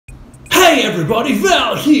Hey everybody,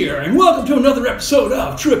 Val here, and welcome to another episode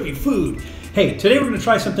of Trippy Food. Hey, today we're going to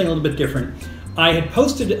try something a little bit different. I had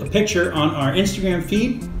posted a picture on our Instagram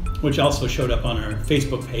feed, which also showed up on our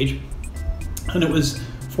Facebook page, and it was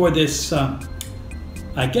for this,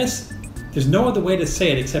 I guess there's no other way to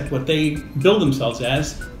say it except what they bill themselves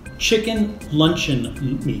as, chicken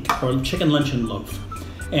luncheon meat, or chicken luncheon loaf.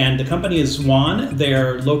 And the company is Zwan.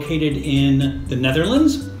 They're located in the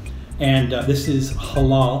Netherlands. And this is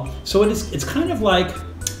halal. So it's kind of like,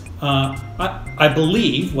 I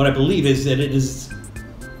believe is that it is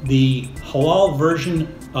the halal version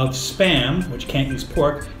of Spam, which can't use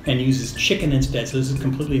pork, and uses chicken instead. So this is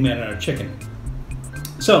completely made out of chicken.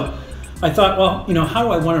 So I thought, well, you know, how do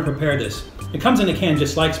I want to prepare this? It comes in a can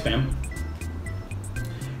just like Spam.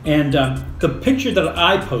 And the picture that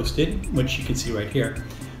I posted, which you can see right here,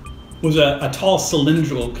 was a tall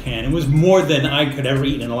cylindrical can. It was more than I could ever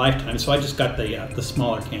eat in a lifetime, so I just got the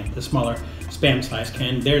smaller can, the smaller Spam size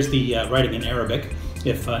can. There's the writing in Arabic,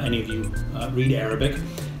 if any of you read Arabic.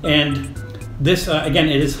 And this, again,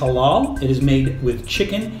 it is halal. It is made with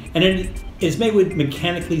chicken, and it is made with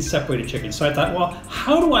mechanically separated chicken. So I thought, well,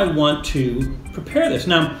 how do I want to prepare this?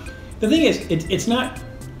 Now, the thing is, it's not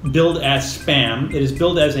billed as Spam. It is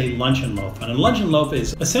billed as a luncheon loaf. And a luncheon loaf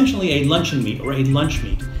is essentially a luncheon meat or a lunch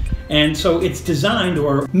meat. And so it's designed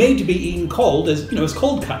or made to be eaten cold as, you know, as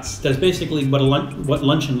cold cuts. That's basically what what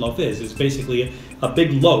luncheon loaf is. It's basically a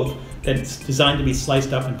big loaf that's designed to be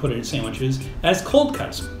sliced up and put in sandwiches as cold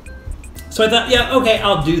cuts. So I thought, yeah, okay,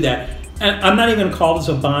 I'll do that. And I'm not even going to call this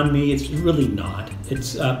a banh mi. It's really not.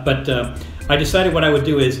 It's but I decided what I would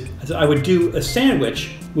do is I would do a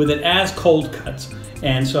sandwich with it as cold cuts.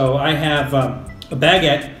 And so I have a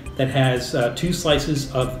baguette that has 2 slices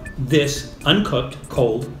of this uncooked,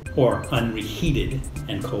 cold, or unreheated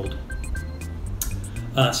and cold.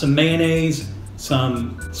 Some mayonnaise,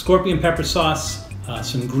 some scorpion pepper sauce,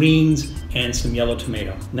 some greens, and some yellow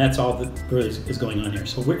tomato. And that's all that really is going on here.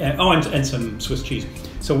 So and some Swiss cheese.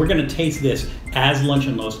 So we're going to taste this as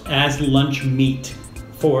luncheon loaves, as lunch meat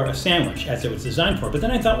for a sandwich, as it was designed for. But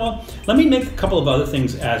then I thought, well, let me make a couple of other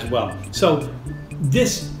things as well. So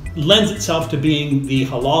this lends itself to being the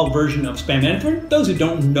halal version of Spam. And for those who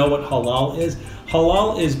don't know what halal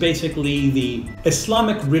is basically the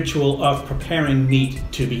Islamic ritual of preparing meat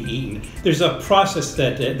to be eaten. There's a process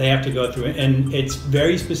that they have to go through, and it's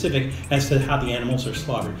very specific as to how the animals are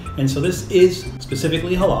slaughtered. And so this is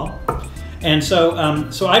specifically halal. And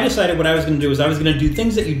so, so I decided what I was going to do is I was going to do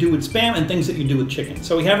things that you do with Spam and things that you do with chicken.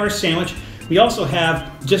 So we have our sandwich. We also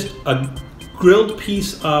have just a grilled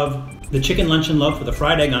piece of the chicken luncheon loaf with a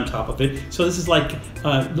fried egg on top of it. So this is like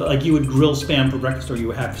you would grill Spam for breakfast, or you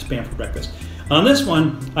would have Spam for breakfast. On this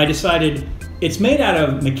one, I decided it's made out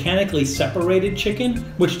of mechanically separated chicken,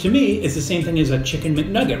 which to me is the same thing as a chicken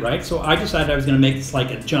McNugget, right? So I decided I was going to make this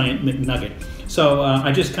like a giant McNugget. So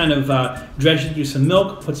I just kind of dredged it through some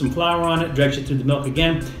milk, put some flour on it, dredged it through the milk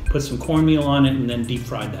again, put some cornmeal on it, and then deep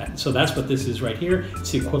fried that. So that's what this is right here.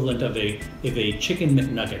 It's the equivalent of a chicken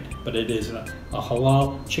McNugget, but it is a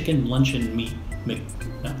halal chicken luncheon meat.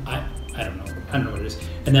 I don't know. I don't know what it is.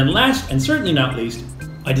 And then last, and certainly not least,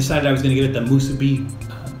 I decided I was going to give it the musubi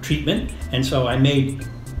treatment, and so I made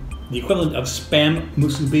the equivalent of Spam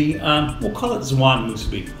musubi. We'll call it Zwan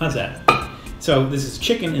musubi. How's that? So this is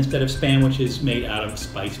chicken instead of Spam, which is made out of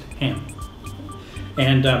spiced ham.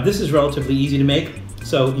 And this is relatively easy to make.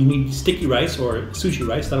 So you need sticky rice or sushi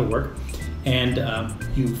rice, that'll work. And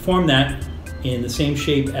you form that in the same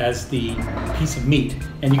shape as the piece of meat.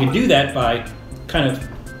 And you can do that by kind of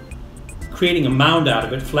creating a mound out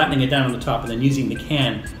of it, flattening it down on the top, and then using the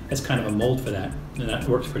can as kind of a mold for that. And that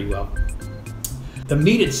works pretty well. The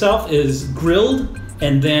meat itself is grilled,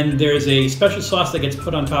 and then there's a special sauce that gets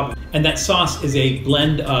put on top. And that sauce is a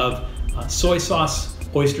blend of soy sauce,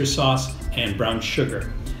 oyster sauce, and brown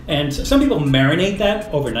sugar. And some people marinate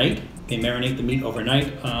that overnight. They marinate the meat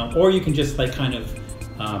overnight, or you can just like kind of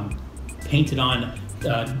paint it on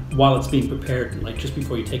while it's being prepared, like just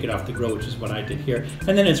before you take it off the grill, which is what I did here.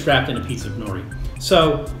 And then it's wrapped in a piece of nori.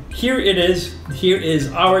 So here it is. Here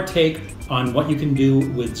is our take on what you can do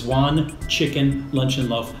with Zwan chicken luncheon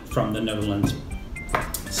loaf from the Netherlands.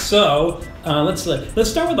 So let's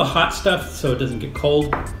start with the hot stuff so it doesn't get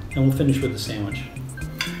cold, and we'll finish with the sandwich.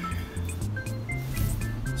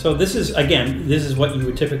 So this is, again, this is what you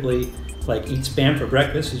would typically like eat Spam for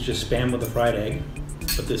breakfast. It's just Spam with a fried egg,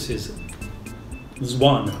 but this is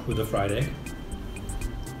Zwan with a fried egg.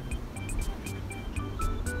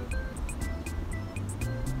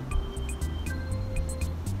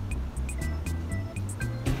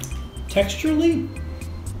 Texturally,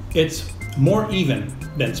 it's more even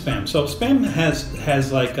than Spam. So Spam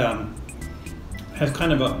has like has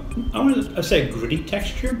kind of a, I want to say, gritty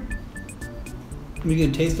texture. You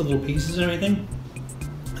can taste the little pieces and everything.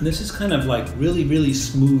 And this is kind of like really, really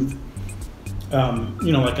smooth,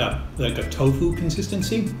 you know, like a tofu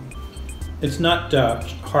consistency. It's not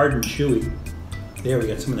hard and chewy. There, we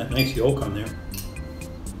got some of that nice yolk on there.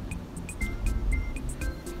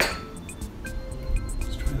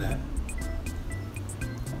 Let's try that.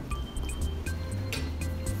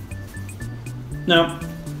 Now,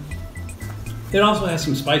 it also has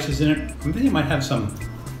some spices in it. I'm thinking it might have some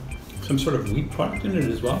sort of wheat product in it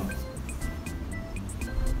as well.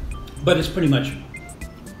 But it's pretty much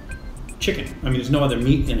chicken. I mean, there's no other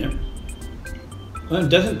meat in it. Well, it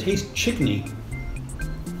doesn't taste chickeny.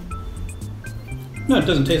 No, it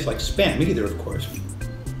doesn't taste like Spam either, of course.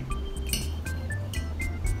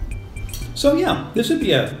 So yeah, this would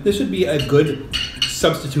be a good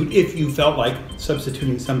substitute if you felt like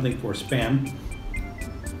substituting something for Spam.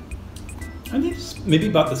 I think it's maybe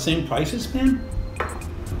about the same price as Spam.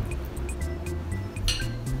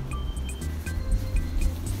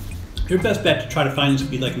 Your best bet to try to find this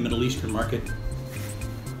would be like a Middle Eastern market.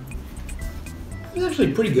 It's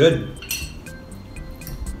actually pretty good.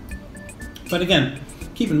 But again,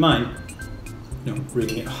 keep in mind, you know, we're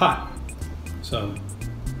eating it hot. So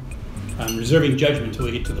I'm reserving judgment until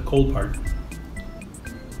we get to the cold part.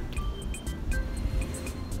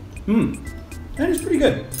 That is pretty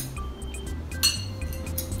good.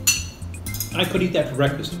 I could eat that for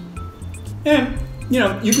breakfast. And, you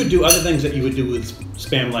know, you could do other things that you would do with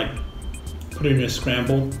Spam, like put it in a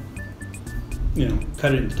scramble, you know,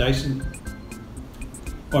 cut it into dice,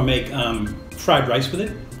 or make fried rice with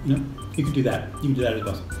it. You know, you could do that. You can do that as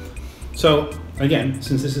well. So again,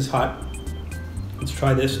 since this is hot, let's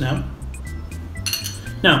try this now.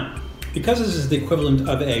 Now, because this is the equivalent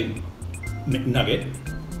of a McNugget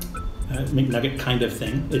kind of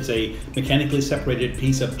thing, it's a mechanically separated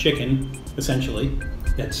piece of chicken, essentially,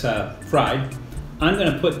 that's fried. I'm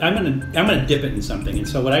gonna dip it in something, and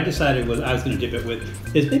so what I decided was I was gonna dip it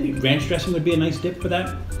with is maybe ranch dressing would be a nice dip for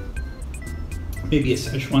that. Maybe a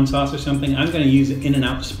Szechuan sauce or something. I'm gonna use an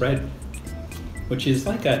In-N-Out spread, which is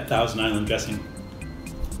like a Thousand Island dressing.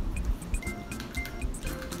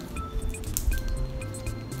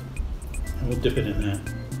 And we'll dip it in that.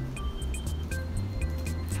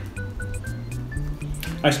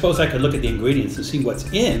 I suppose I could look at the ingredients and see what's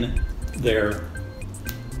in their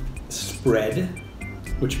spread,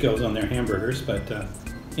 which goes on their hamburgers, but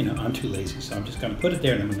you know, I'm too lazy, so I'm just gonna put it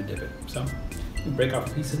there and I'm gonna dip it. So, we'll break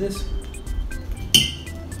off a piece of this.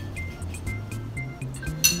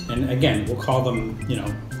 And again, we'll call them, you know,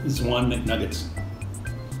 Zwan McNuggets.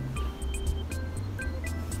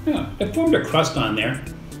 Yeah, it formed a crust on there.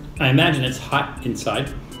 I imagine it's hot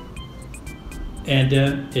inside. And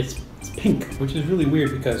it's pink, which is really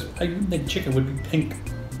weird because I didn't think chicken would be pink.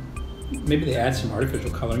 Maybe they add some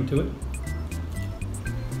artificial coloring to it.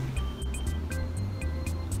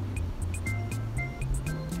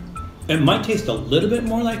 It might taste a little bit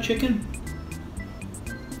more like chicken,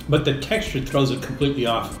 but the texture throws it completely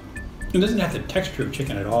off. It doesn't have the texture of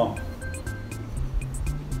chicken at all.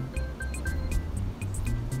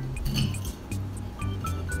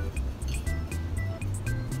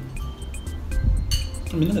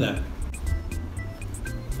 I mean, look at that.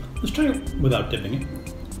 Let's try it without dipping it.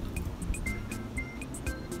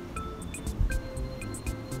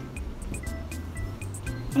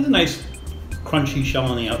 Has a nice crunchy shell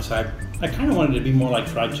on the outside. I kind of wanted it to be more like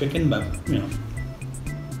fried chicken, but you know,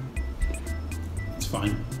 it's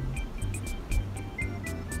fine.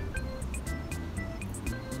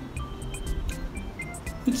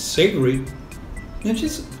 It's savory. It's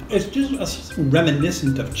just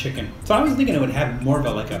reminiscent of chicken. So I was thinking it would have more of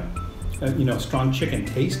a you know, strong chicken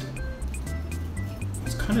taste.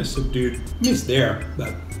 It's kind of subdued. I mean, it's there,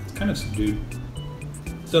 but it's kind of subdued.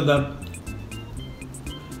 So the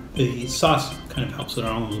sauce kind of helps it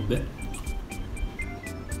on a little bit.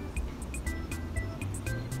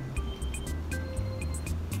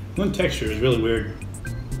 One texture is really weird.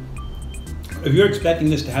 If you're expecting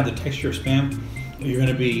this to have the texture of Spam, you're going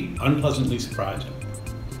to be unpleasantly surprised.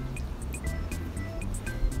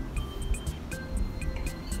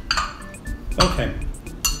 Okay,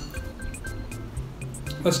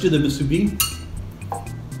 let's do the musubi.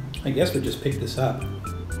 I guess we'll just pick this up.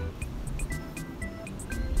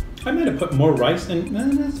 I might have put more rice in. No,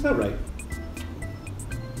 that's about right.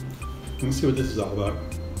 Let's see what this is all about.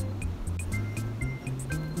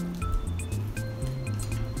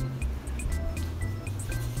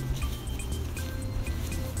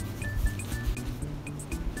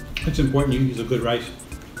 It's important you use a good rice.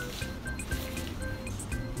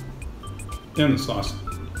 And the sauce.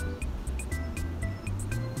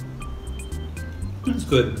 It's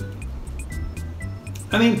good.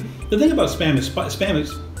 I mean, the thing about Spam is Spam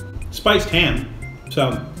is spiced ham,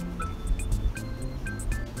 so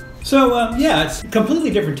yeah, it's a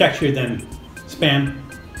completely different texture than Spam,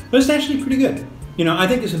 but it's actually pretty good. You know, I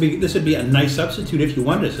think this would be a nice substitute if you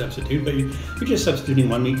wanted a substitute, but you're just substituting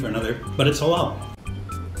one meat for another. But it's halal.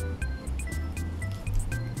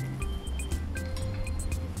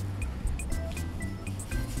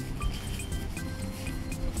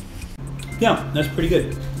 Yeah, that's pretty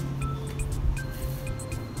good.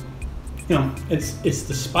 You know, it's the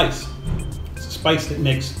spice. It's the spice that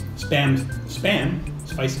makes Spam,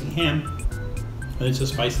 spicy ham, and it's a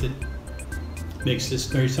spice that makes this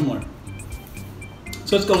very similar.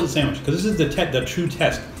 So let's go to the sandwich, because this is the true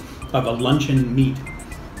test of a luncheon meat,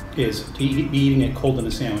 is to be eating it cold in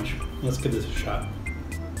a sandwich. Let's give this a shot.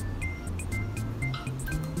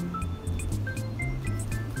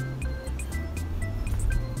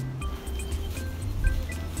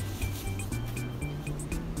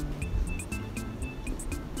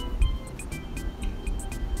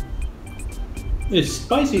 It's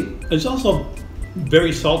spicy, it's also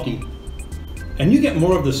very salty, and you get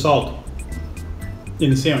more of the salt in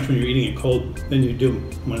the sandwich when you're eating it cold than you do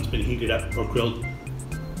when it's been heated up or grilled,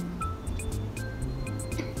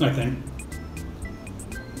 I think.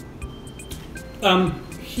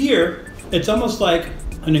 Here, it's almost like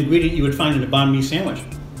an ingredient you would find in a banh mi sandwich.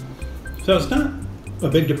 So it's not a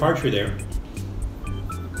big departure there.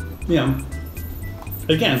 You know,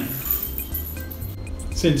 again,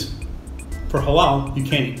 since for halal you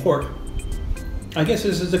can't eat pork, I guess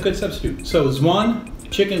this is a good substitute. So Zwan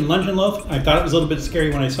chicken luncheon loaf, I thought it was a little bit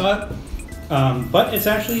scary when I saw it, but it's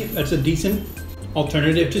a decent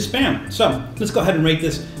alternative to Spam. So let's go ahead and rate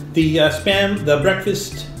this. The Spam, the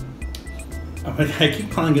breakfast, I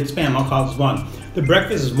keep calling it Spam, I'll call it Zwan. The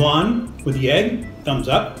breakfast Zwan with the egg, thumbs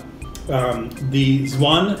up. The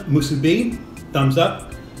Zwan musubi, thumbs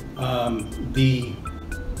up. The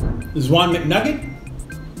Zwan McNugget,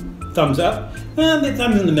 thumbs up.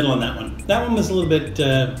 I'm in the middle on that one. That one was a little bit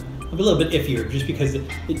iffier, just because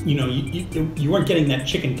you weren't getting that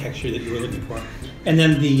chicken texture that you were looking for. And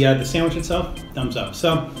then the sandwich itself, thumbs up.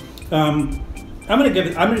 So I'm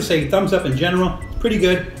gonna say thumbs up in general. Pretty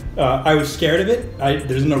good. I was scared of it.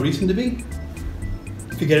 There's no reason to be.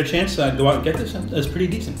 If you get a chance, go out and get this. That's pretty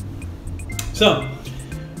decent. So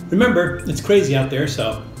remember, it's crazy out there.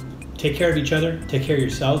 So take care of each other. Take care of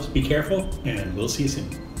yourselves. Be careful, and we'll see you soon.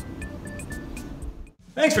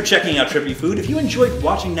 Thanks for checking out Trippy Food. If you enjoyed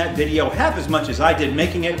watching that video half as much as I did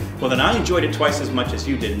making it, well then I enjoyed it twice as much as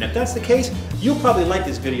you did. And if that's the case, you'll probably like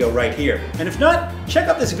this video right here. And if not, check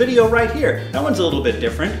out this video right here. That one's a little bit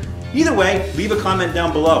different. Either way, leave a comment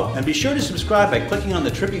down below. And be sure to subscribe by clicking on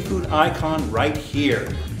the Trippy Food icon right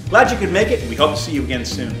here. Glad you could make it, and we hope to see you again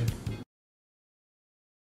soon.